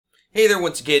Hey there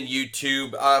once again,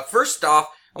 YouTube. First off,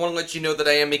 I want to let you know that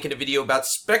I am making a video about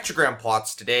spectrogram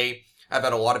plots today. I've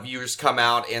had a lot of viewers come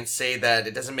out and say that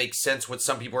it doesn't make sense what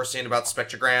some people are saying about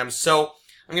spectrograms, so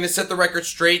I'm going to set the record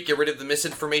straight, get rid of the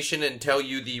misinformation, and tell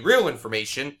you the real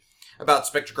information about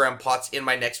spectrogram plots in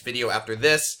my next video after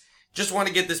this. Just want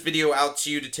to get this video out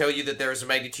to you to tell you that there is a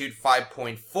magnitude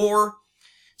 5.4,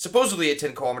 supposedly at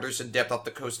 10 kilometers in depth off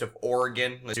the coast of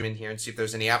Oregon. Let's zoom in here and see if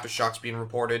there's any aftershocks being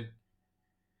reported.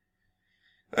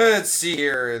 Let's see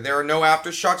here. There are no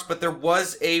aftershocks, but there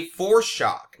was a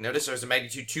foreshock. Notice there's a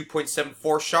magnitude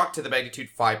 2.74 shock to the magnitude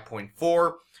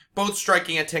 5.4, both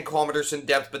striking at 10 kilometers in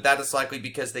depth, but that is likely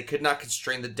because they could not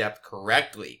constrain the depth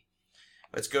correctly.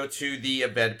 Let's go to the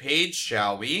event page,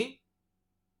 shall we?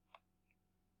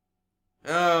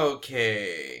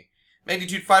 Okay.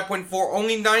 Magnitude 5.4,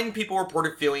 only 9 people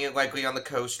reported feeling it, likely on the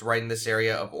coast right in this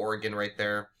area of Oregon right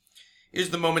there. Here's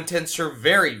the moment tensor.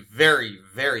 Very, very,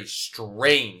 very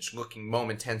strange looking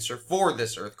moment tensor for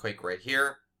this earthquake right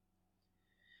here.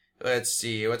 Let's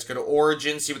see. Let's go to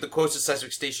origin, see what the closest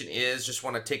seismic station is. Just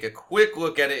want to take a quick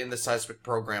look at it in the seismic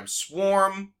program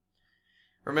Swarm.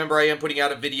 Remember, I am putting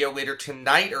out a video later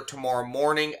tonight or tomorrow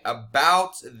morning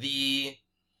about the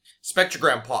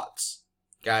spectrogram plots,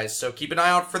 guys. So keep an eye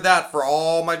out for that for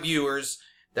all my viewers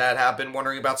that have been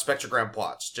wondering about spectrogram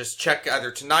plots. Just check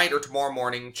either tonight or tomorrow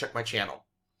morning. Check my channel.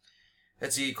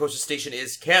 Let's see, closest station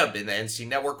is KEB in the NC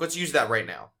network. Let's use that right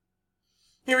now.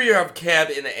 Here you have KEB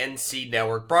in the NC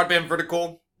network. Broadband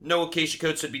vertical. No location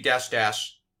code should be --.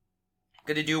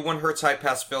 Gonna do 1 Hz high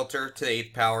pass filter to the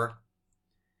 8th power.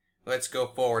 Let's go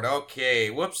forward. Okay,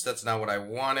 whoops, that's not what I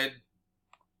wanted.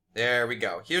 There we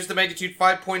go. Here's the magnitude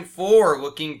 5.4.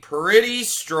 Looking pretty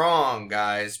strong,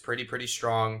 guys. Pretty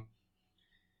strong.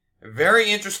 Very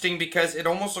interesting because it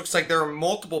almost looks like there are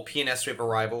multiple PNS wave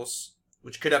arrivals,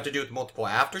 which could have to do with multiple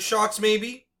aftershocks,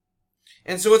 maybe?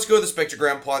 And so let's go to the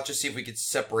spectrogram plot to see if we can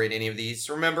separate any of these.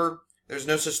 Remember, there's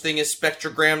no such thing as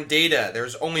spectrogram data.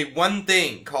 There's only one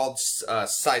thing called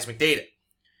seismic data.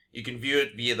 You can view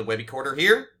it via the Webby recorder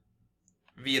here,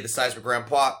 via the seismogram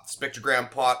plot,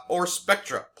 spectrogram plot, or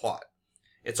spectra plot.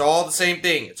 It's all the same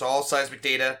thing. It's all seismic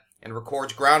data and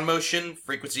records ground motion,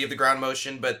 frequency of the ground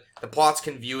motion, but the plots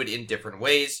can view it in different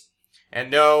ways.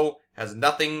 And no, has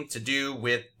nothing to do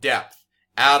with depth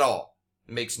at all.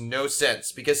 It makes no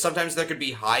sense, because sometimes there could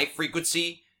be high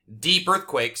frequency, deep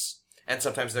earthquakes, and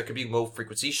sometimes there could be low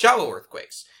frequency, shallow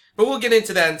earthquakes. But we'll get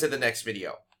into that into the next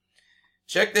video.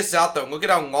 Check this out though, look at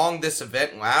how long this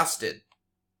event lasted.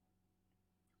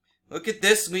 Look at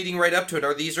this leading right up to it.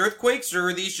 Are these earthquakes, or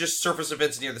are these just surface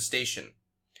events near the station?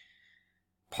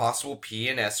 Possible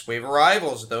PNS wave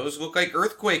arrivals. Those look like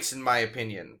earthquakes in my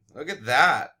opinion. Look at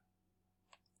that.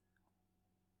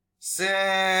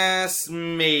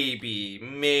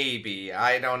 Maybe.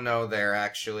 I don't know there,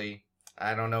 actually.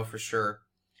 I don't know for sure.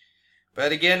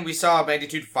 But again, we saw a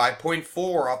magnitude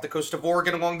 5.4 off the coast of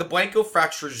Oregon along the Blanco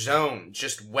Fracture Zone,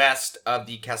 just west of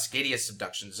the Cascadia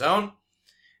subduction zone.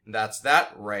 And that's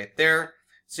that right there.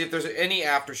 See if there's any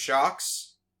aftershocks.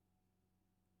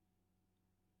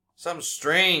 Something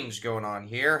strange going on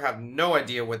here. Have no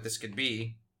idea what this could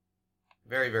be.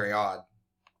 Very odd.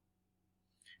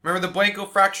 Remember the Blanco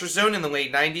Fracture Zone in the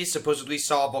late 90s supposedly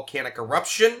saw a volcanic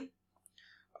eruption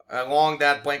along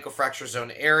that Blanco Fracture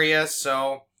Zone area,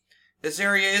 so this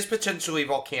area is potentially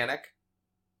volcanic.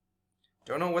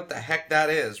 Don't know what the heck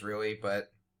that is, really,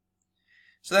 but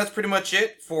so that's pretty much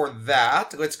it for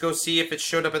that. Let's go see if it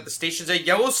showed up at the stations at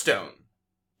Yellowstone.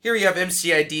 Here you have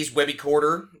MCID's Webby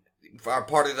recorder,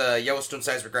 part of the Yellowstone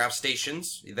seismograph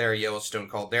stations. There, Yellowstone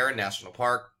called there, National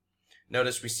Park.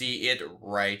 Notice we see it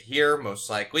right here, most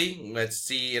likely. Let's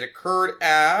see, it occurred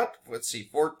at,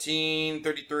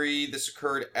 14:33. This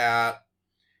occurred at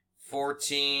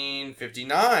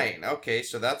 14:59. Okay,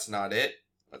 so that's not it.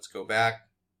 Let's go back.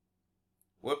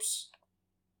 Whoops.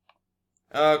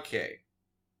 Okay.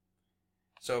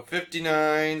 So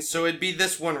 59, so it'd be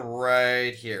this one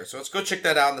right here. So let's go check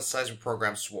that out in the seismic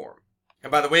program Swarm. And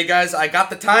by the way, guys, I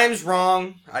got the times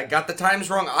wrong. I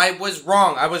was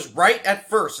wrong. I was right at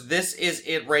first. This is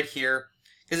it right here.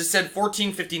 Because it said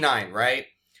 14:59, right?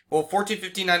 Well,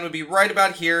 14:59 would be right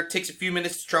about here. It takes a few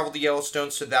minutes to travel to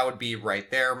Yellowstone, so that would be right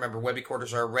there. Remember, Webby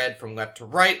quarters are read from left to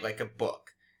right like a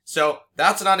book. So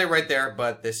that's not it right there,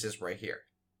 but this is right here.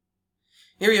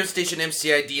 Here we have station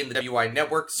MCID in the WI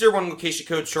network. 01 location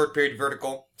code, short period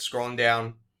vertical. Scrolling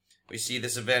down, we see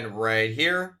this event right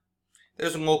here.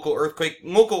 There's a local earthquake,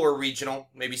 local or regional,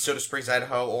 maybe Soda Springs,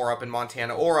 Idaho, or up in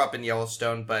Montana, or up in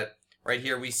Yellowstone. But right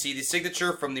here we see the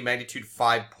signature from the magnitude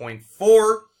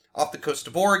 5.4 off the coast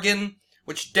of Oregon,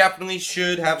 which definitely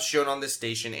should have shown on this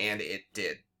station, and it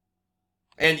did.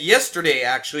 And yesterday,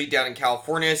 actually, down in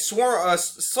California,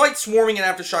 slight swarming and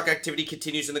aftershock activity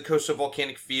continues in the coastal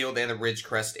volcanic field and the ridge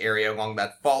crest area along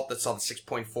that fault that saw the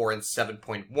 6.4 and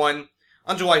 7.1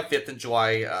 on July 5th and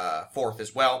July 4th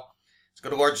as well. Let's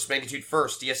go to largest magnitude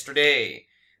first. Yesterday,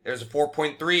 there's a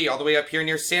 4.3 all the way up here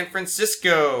near San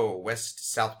Francisco,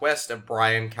 west-southwest of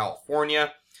Bryan,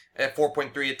 California, at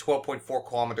 4.3 at 12.4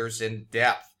 kilometers in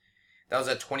depth. That was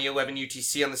at 2011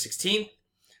 UTC on the 16th.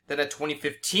 Then at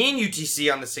 2015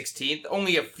 UTC on the 16th,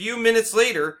 only a few minutes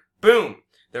later, boom,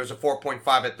 there was a 4.5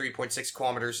 at 3.6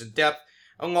 kilometers in depth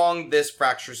along this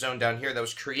fracture zone down here that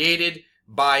was created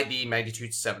by the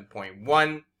magnitude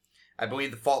 7.1. I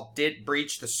believe the fault did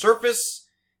breach the surface.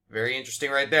 Very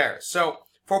interesting right there. So,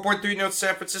 4.3 north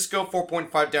San Francisco,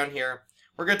 4.5 down here.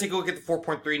 We're going to take a look at the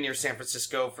 4.3 near San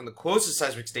Francisco from the closest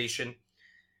seismic station.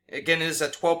 Again, it is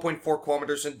at 12.4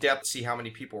 kilometers in depth. See how many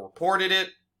people reported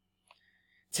it.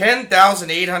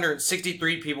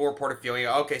 10,863 people reported feeling it.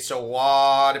 Okay, so a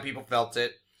lot of people felt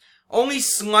it. Only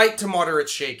slight to moderate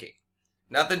shaking.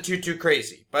 Nothing too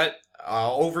crazy. But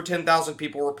over 10,000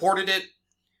 people reported it,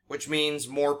 which means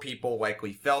more people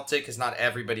likely felt it, because not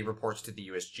everybody reports to the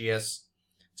USGS.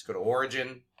 Let's go to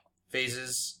origin,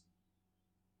 phases,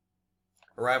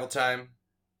 arrival time.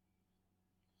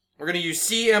 We're going to use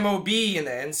CMOB in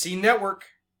the NC network.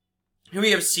 Here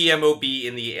we have CMOB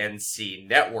in the NC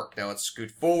network. Now let's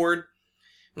scoot forward.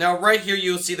 Now right here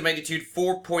you'll see the magnitude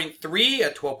 4.3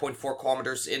 at 12.4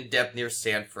 kilometers in depth near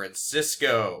San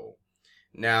Francisco.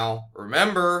 Now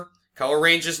remember, color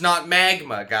range is not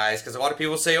magma, guys, because a lot of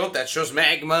people say, oh, that shows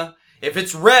magma. If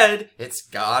it's red, it's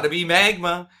gotta be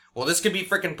magma. Well, this could be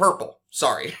freaking purple.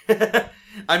 Sorry.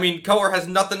 I mean, color has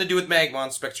nothing to do with magma on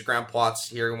spectrogram plots.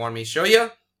 Here you want me to show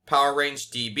you. Power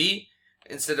range dB.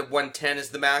 Instead of 110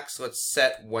 as the max, let's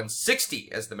set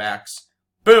 160 as the max.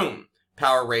 Boom!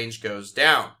 Power range goes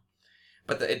down.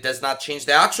 But it does not change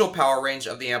the actual power range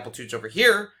of the amplitudes over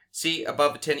here. See,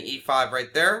 above the 10E5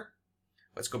 right there.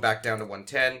 Let's go back down to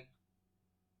 110.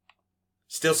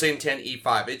 Still saying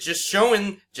 10E5. It's just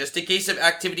showing, just in case if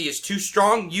activity is too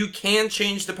strong, you can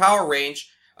change the power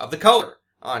range of the color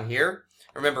on here.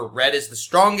 Remember, red is the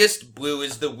strongest, blue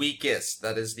is the weakest.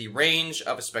 That is the range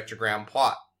of a spectrogram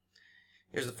plot.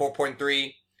 Here's the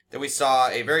 4.3. Then we saw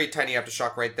a very tiny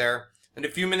aftershock right there. And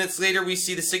a few minutes later, we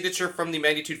see the signature from the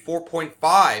magnitude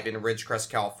 4.5 in Ridgecrest,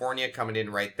 California, coming in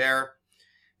right there.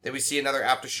 Then we see another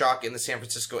aftershock in the San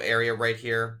Francisco area right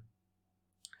here.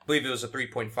 I believe it was a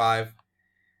 3.5.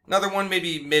 Another one,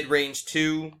 maybe mid-range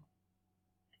 2.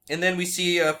 And then we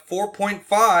see a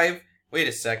 4.5. Wait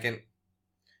a second.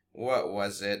 What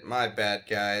was it? My bad,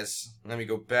 guys. Let me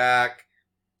go back.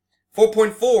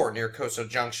 4.4 near Coso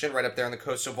Junction, right up there in the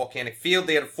Coso Volcanic Field.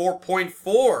 They had a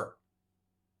 4.4.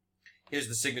 Here's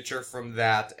the signature from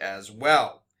that as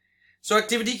well. So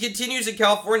activity continues in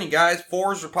California, guys.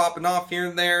 4s are popping off here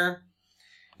and there.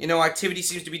 You know, activity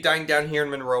seems to be dying down here in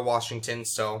Monroe, Washington,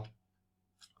 so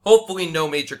hopefully no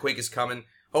major quake is coming.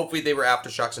 Hopefully they were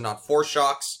aftershocks and not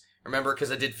foreshocks. Remember,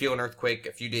 because I did feel an earthquake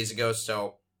a few days ago,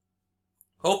 so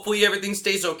hopefully everything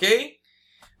stays okay.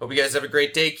 Hope you guys have a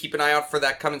great day. Keep an eye out for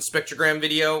that coming spectrogram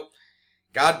video.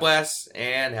 God bless,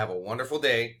 and have a wonderful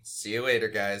day. See you later,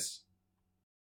 guys.